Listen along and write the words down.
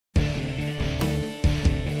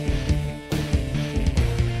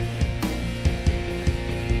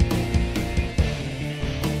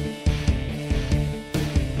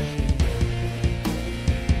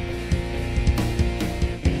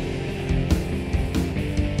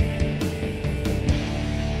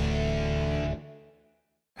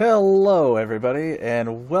Hello everybody,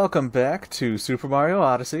 and welcome back to Super Mario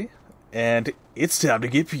Odyssey, and it's time to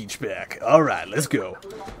get Peach back. Alright, let's go.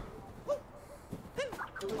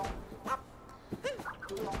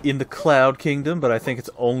 In the Cloud Kingdom, but I think it's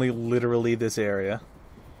only literally this area.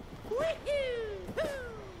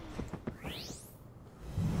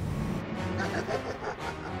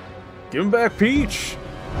 Give him back Peach!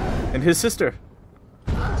 And his sister,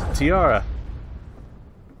 Tiara.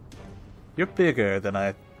 You're bigger than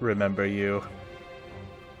I remember you.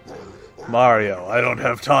 Mario, I don't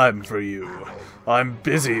have time for you. I'm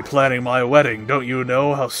busy planning my wedding. Don't you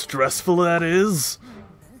know how stressful that is?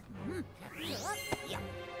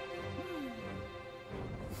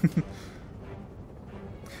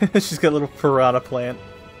 She's got little piranha plant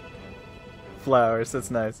flowers. That's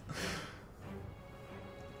nice.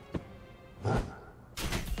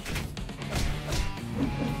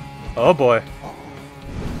 Oh boy.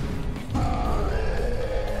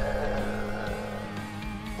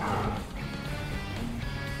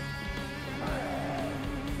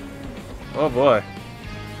 Oh boy.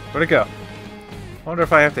 Where'd it go? I wonder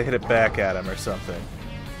if I have to hit it back at him or something.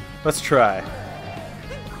 Let's try.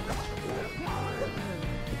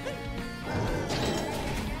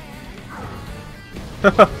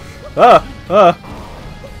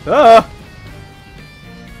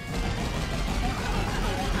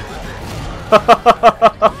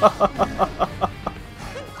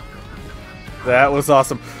 That was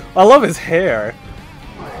awesome. I love his hair.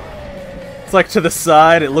 It's like to the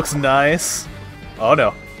side, it looks nice. Oh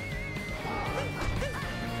no.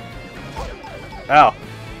 Ow.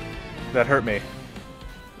 That hurt me.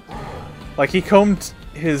 Like he combed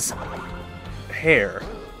his hair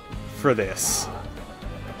for this.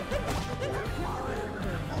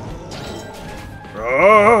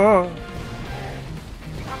 Oh!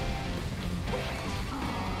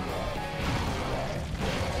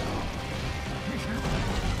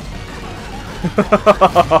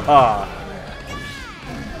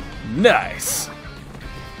 Nice.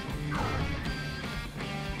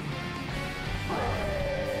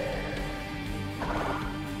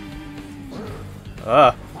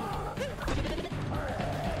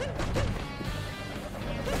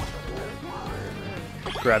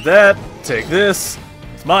 Grab that. Take this.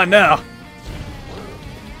 It's mine now.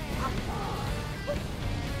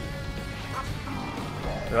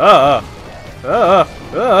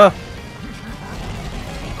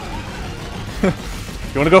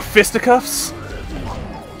 You wanna go fisticuffs?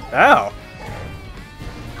 Ow.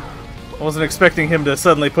 I wasn't expecting him to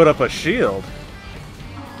suddenly put up a shield.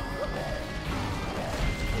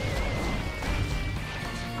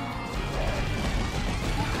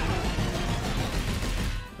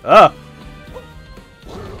 Ah!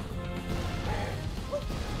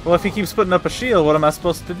 Well, if he keeps putting up a shield, what am I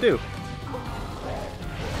supposed to do?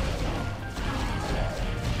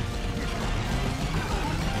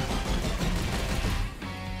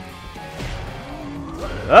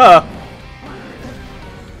 Ah!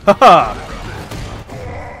 Haha!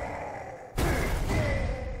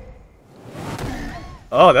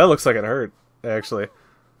 Oh, that looks like it hurt, actually.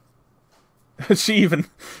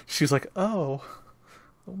 She's like, oh.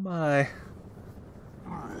 Oh my.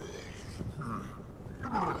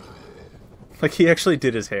 Like, he actually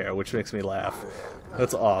did his hair, which makes me laugh.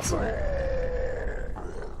 That's awesome.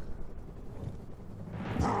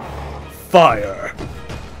 Fire!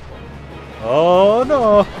 Oh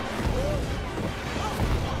no!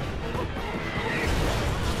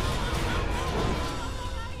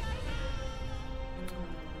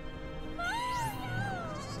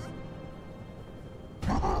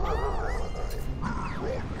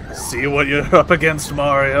 See what you're up against,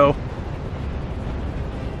 Mario.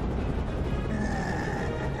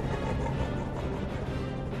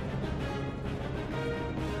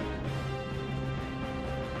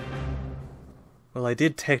 Well, I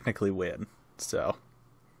did technically win, so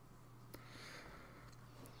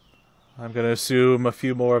I'm gonna assume a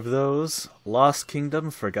few more of those. Lost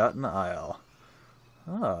Kingdom, Forgotten Isle.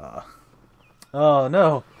 Ah. Oh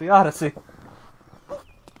no, the Odyssey.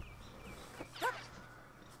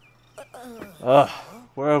 Ugh,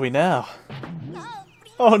 where are we now?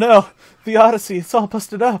 Oh no, the Odyssey, it's all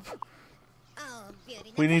busted up.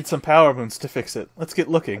 We need some power moons to fix it. Let's get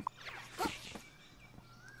looking.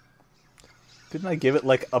 Didn't I give it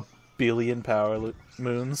like 1 billion power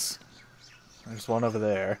moons? There's one over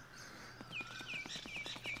there.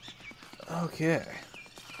 Okay.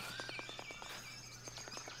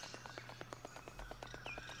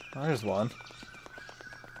 There's one.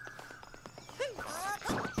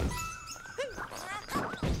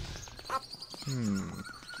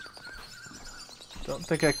 Don't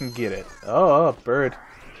think I can get it. Oh, bird.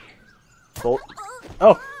 Bolt.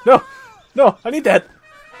 Oh, no! No, I need that!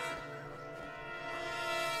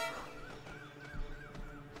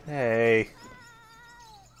 Hey.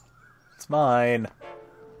 It's mine.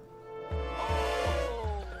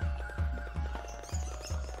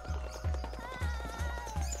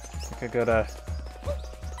 I think I gotta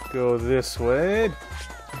go this way.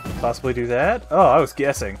 Possibly do that? Oh, I was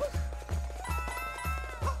guessing.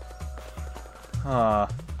 Huh.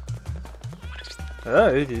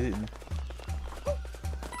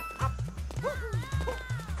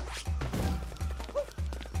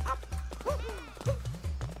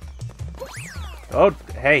 Oh,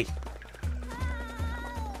 hey.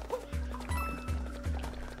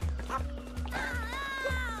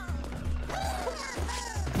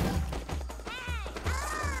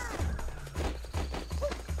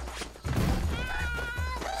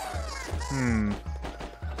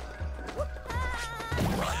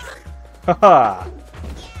 Haha!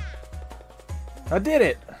 I did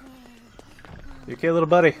it! You okay, little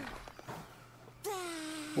buddy?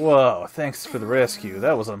 Whoa, thanks for the rescue.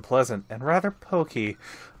 That was unpleasant and rather pokey.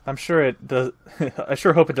 I'm sure it does. I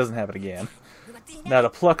sure hope it doesn't happen again. Now to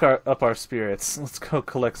pluck up our spirits, let's go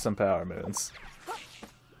collect some power moons.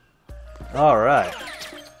 Alright.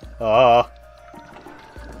 Oh!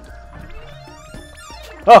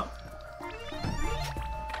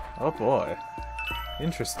 Oh boy.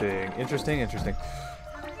 Interesting, interesting, interesting.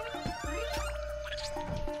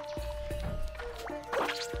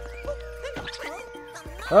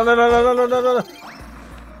 Oh, no, no, no, no, no, no, no.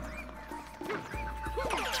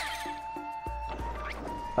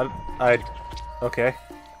 Okay.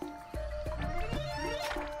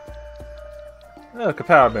 Look, a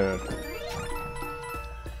power moon.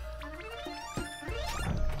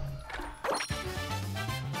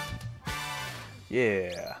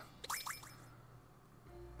 Yeah.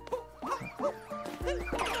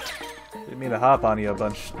 Didn't mean to hop on you a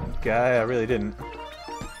bunch, guy. I really didn't.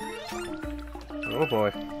 Oh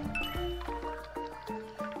boy.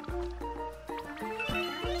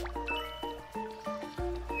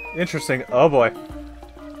 Interesting. Oh boy.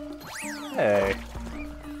 Hey.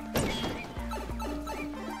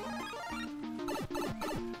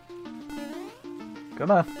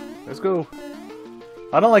 Come on. Let's go.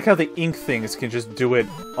 I don't like how the ink things can just do it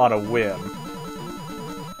on a whim.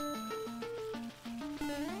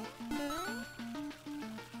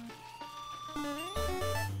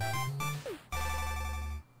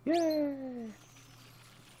 Yay!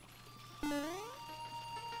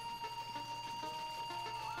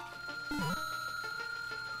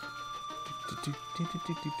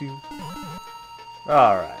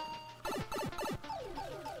 Alright.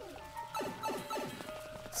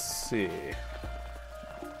 Let's see.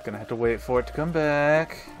 Gonna have to wait for it to come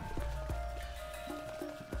back.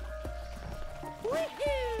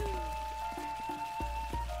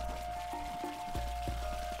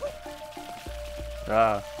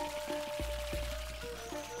 Ah.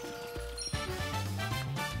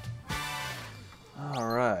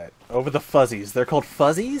 Alright. Over the fuzzies. They're called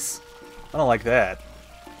fuzzies? I don't like that.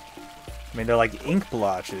 I mean, they're like ink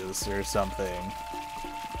blotches or something.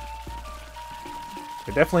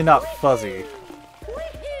 They're definitely not fuzzy.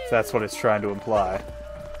 If that's what it's trying to imply.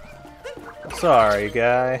 Sorry,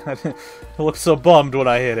 guy. I looked so bummed when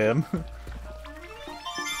I hit him.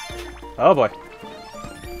 Oh boy.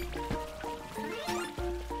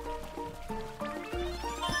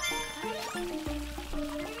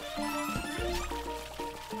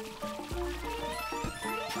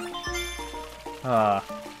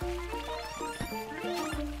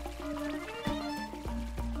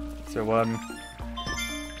 Is there one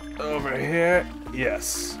over here?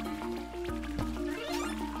 Yes.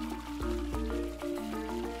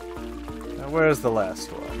 Now where's the last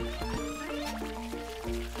one?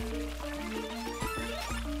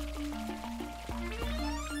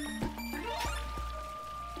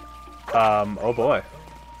 Oh boy.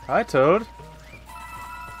 Hi, Toad.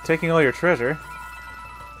 Taking all your treasure.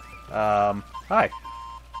 Hi.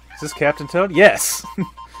 Is this Captain Toad? Yes!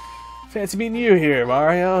 Fancy meeting you here,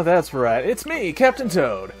 Mario. That's right. It's me, Captain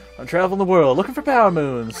Toad. I'm traveling the world looking for power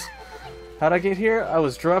moons. How'd I get here? I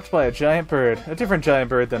was dropped by a giant bird. A different giant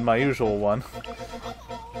bird than my usual one.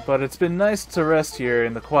 But it's been nice to rest here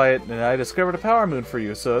in the quiet, and I discovered a power moon for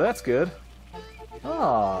you, so that's good.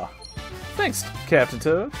 Aw. Thanks, Captain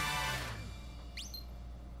Toad.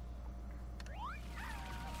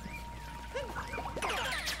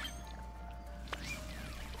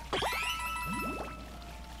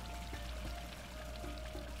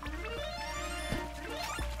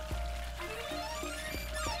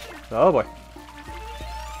 Oh boy.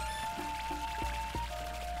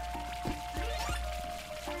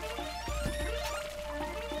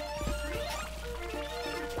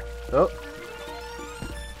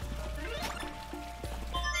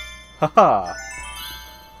 Haha!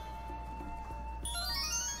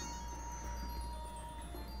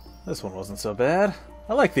 This one wasn't so bad.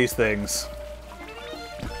 I like these things.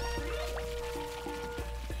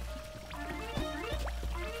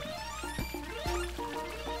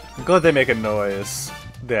 I'm glad they make a noise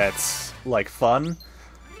that's, like, fun.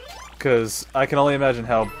 Because I can only imagine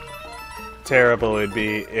how terrible it'd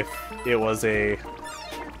be if it was a,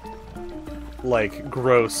 like,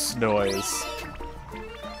 gross noise.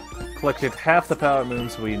 Collected half the power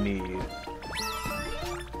moons we need.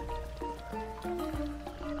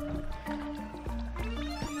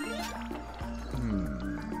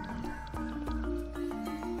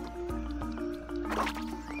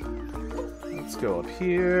 Let's go up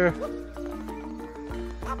here.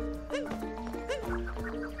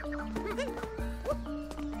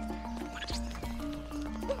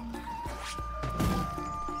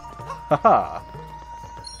 Haha!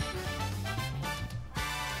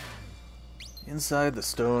 Inside the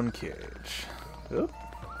stone cage. Oop.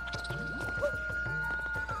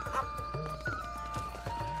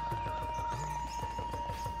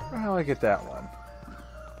 How do I get that one?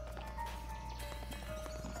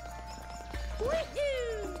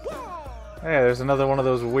 Hey, there's another one of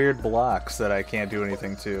those weird blocks that I can't do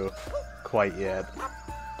anything to quite yet.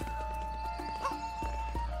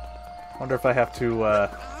 Wonder if I have to,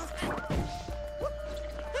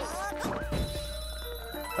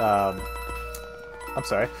 I'm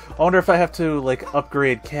sorry. I wonder if I have to, like,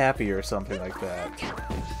 upgrade Cappy or something like that.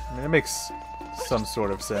 I mean, it makes some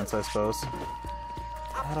sort of sense, I suppose.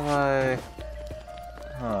 How do I...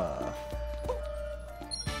 Huh.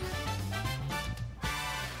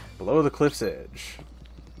 Below the cliff's edge.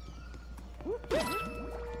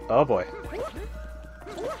 Oh boy.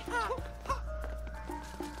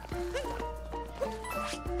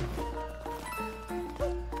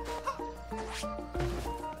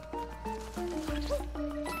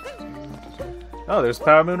 Oh, there's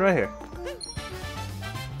Power Moon right here.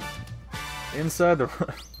 Inside the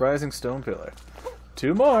rising stone pillar.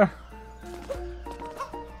 2 more.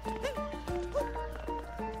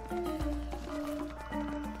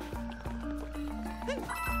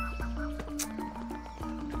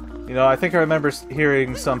 You know, I think I remember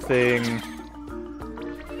hearing something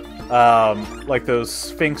like those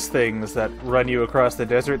Sphinx things that run you across the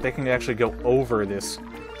desert. They can actually go over this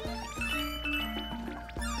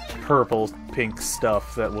purple, pink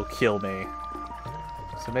stuff that will kill me.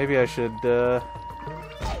 So maybe I should go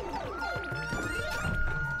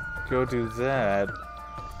do that.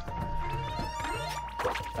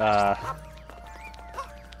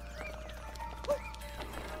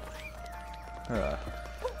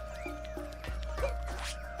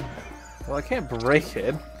 Well, I can't break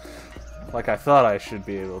it like I thought I should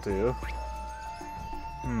be able to.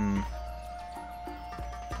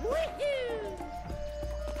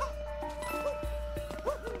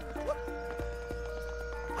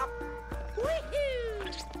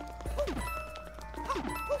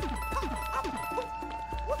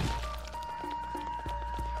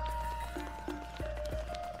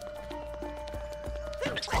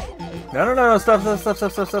 No, stop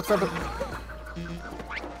it.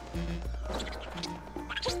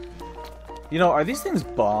 You know, are these things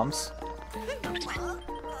bombs?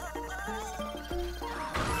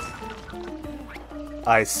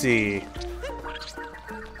 I see.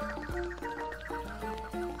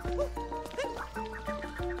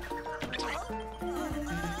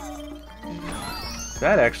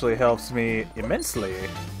 That actually helps me immensely.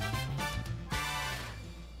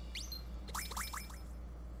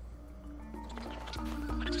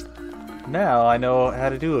 Now I know how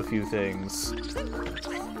to do a few things.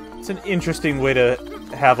 It's an interesting way to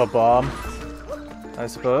have a bomb, I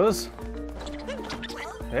suppose.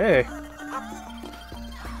 Hey.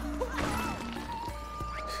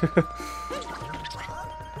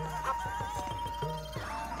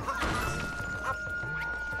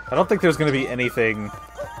 I don't think there's going to be anything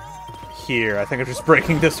here. I think I'm just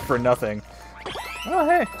breaking this for nothing. Oh,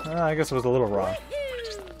 hey. I guess it was a little wrong.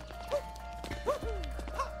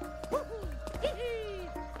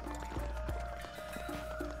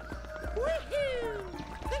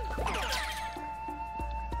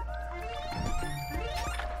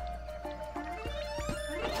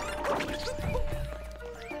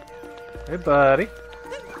 Hey, buddy.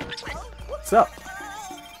 What's up?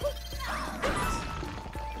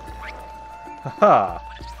 Haha.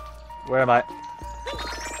 Where am I?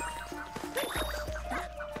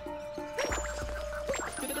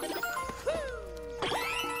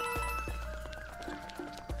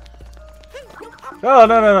 Oh,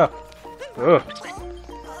 no. Ugh.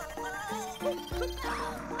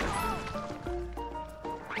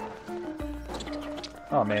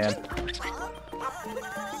 Oh, man.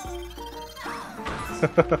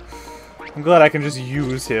 I'm glad I can just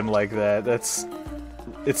use him like that. It's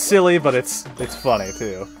silly, but it's funny,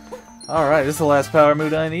 too. Alright, this is the last power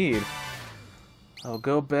moon I need. I'll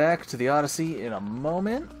go back to the Odyssey in a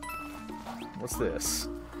moment. What's this?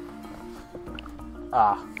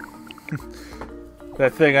 Ah.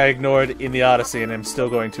 That thing I ignored in the Odyssey and I'm still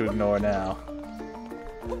going to ignore now.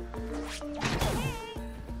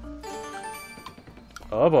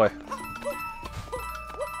 Oh boy.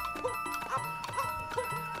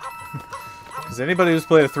 Because anybody who's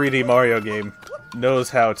played a 3D Mario game knows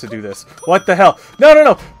how to do this. What the hell? No, no,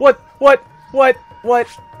 no! What? What?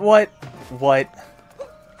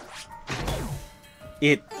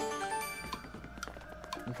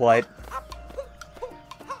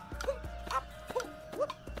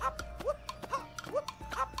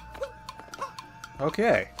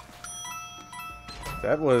 Okay.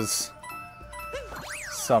 That was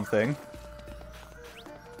something.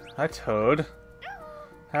 Hi, Toad.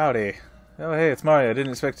 Howdy. Oh, hey, it's Mario. I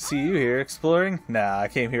didn't expect to see you here. Exploring? Nah, I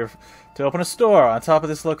came here to open a store on top of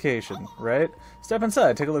this location, right? Step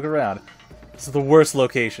inside, take a look around. This is the worst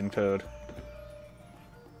location, Toad.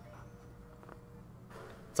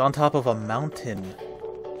 It's on top of a mountain.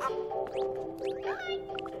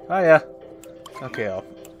 Oh, yeah. Okay, I'll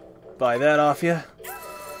buy that off you.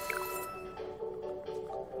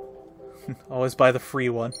 Always buy the free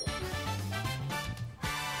one.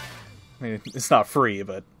 I mean, it's not free,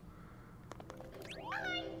 but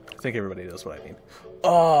I think everybody knows what I mean.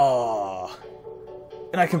 Oh!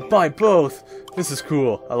 And I can buy both! This is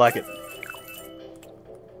cool. I like it.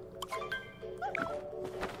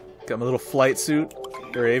 Got my little flight suit,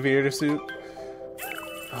 or aviator suit.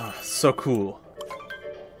 Oh, so cool.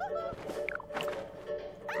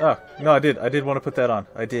 Oh, no, I did. I did want to put that on.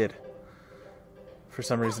 I did. For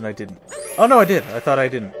some reason, I didn't. Oh, no, I did. I thought I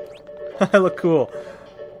didn't. I look cool.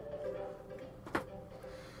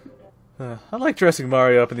 I like dressing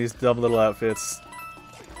Mario up in these dumb little outfits.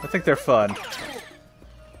 I think they're fun.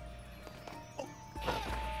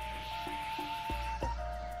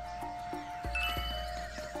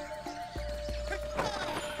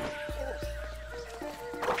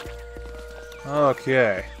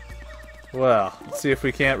 Okay. Well, let's see if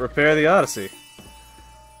we can't repair the Odyssey.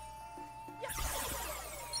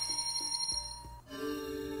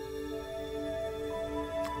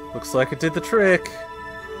 Looks like it did the trick.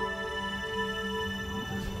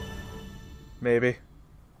 Maybe.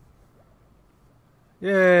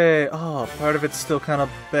 Yay! Oh, part of it's still kind of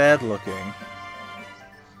bad looking.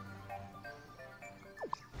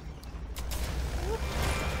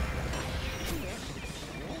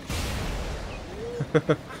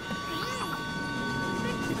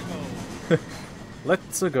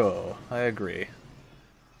 Let's go. I agree.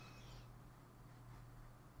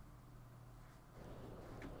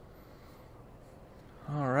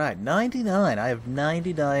 Alright, 99. I have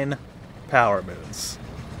 99 power moons.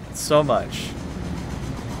 So much.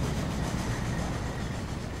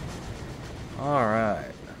 Alright.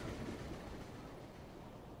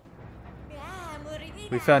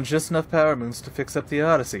 We found just enough power moons to fix up the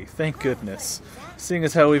Odyssey. Thank goodness. Seeing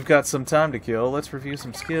as how we've got some time to kill, let's review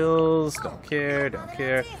some skills. Don't care, don't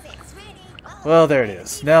care. Well, there it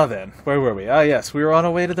is. Now then, where were we? Ah, yes, we were on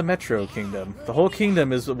our way to the Metro Kingdom. The whole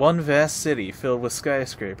kingdom is one vast city filled with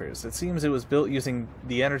skyscrapers. It seems it was built using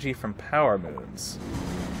the energy from power moons.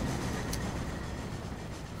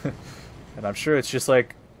 And I'm sure it's just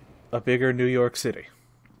like a bigger New York City.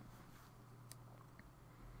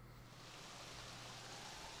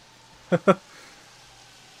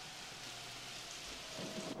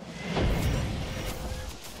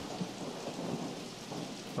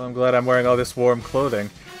 Well, I'm glad I'm wearing all this warm clothing.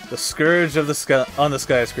 The scourge of the sky on the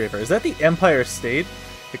skyscraper. Is that the Empire State?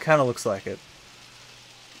 It kind of looks like it.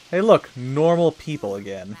 Hey, look, normal people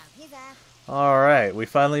again. Alright, we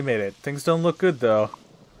finally made it. Things don't look good, though.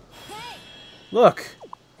 Look!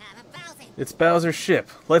 It's Bowser's ship.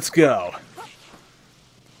 Let's go!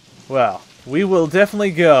 Well, we will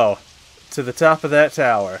definitely go to the top of that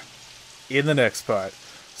tower in the next part.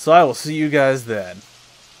 So I will see you guys then.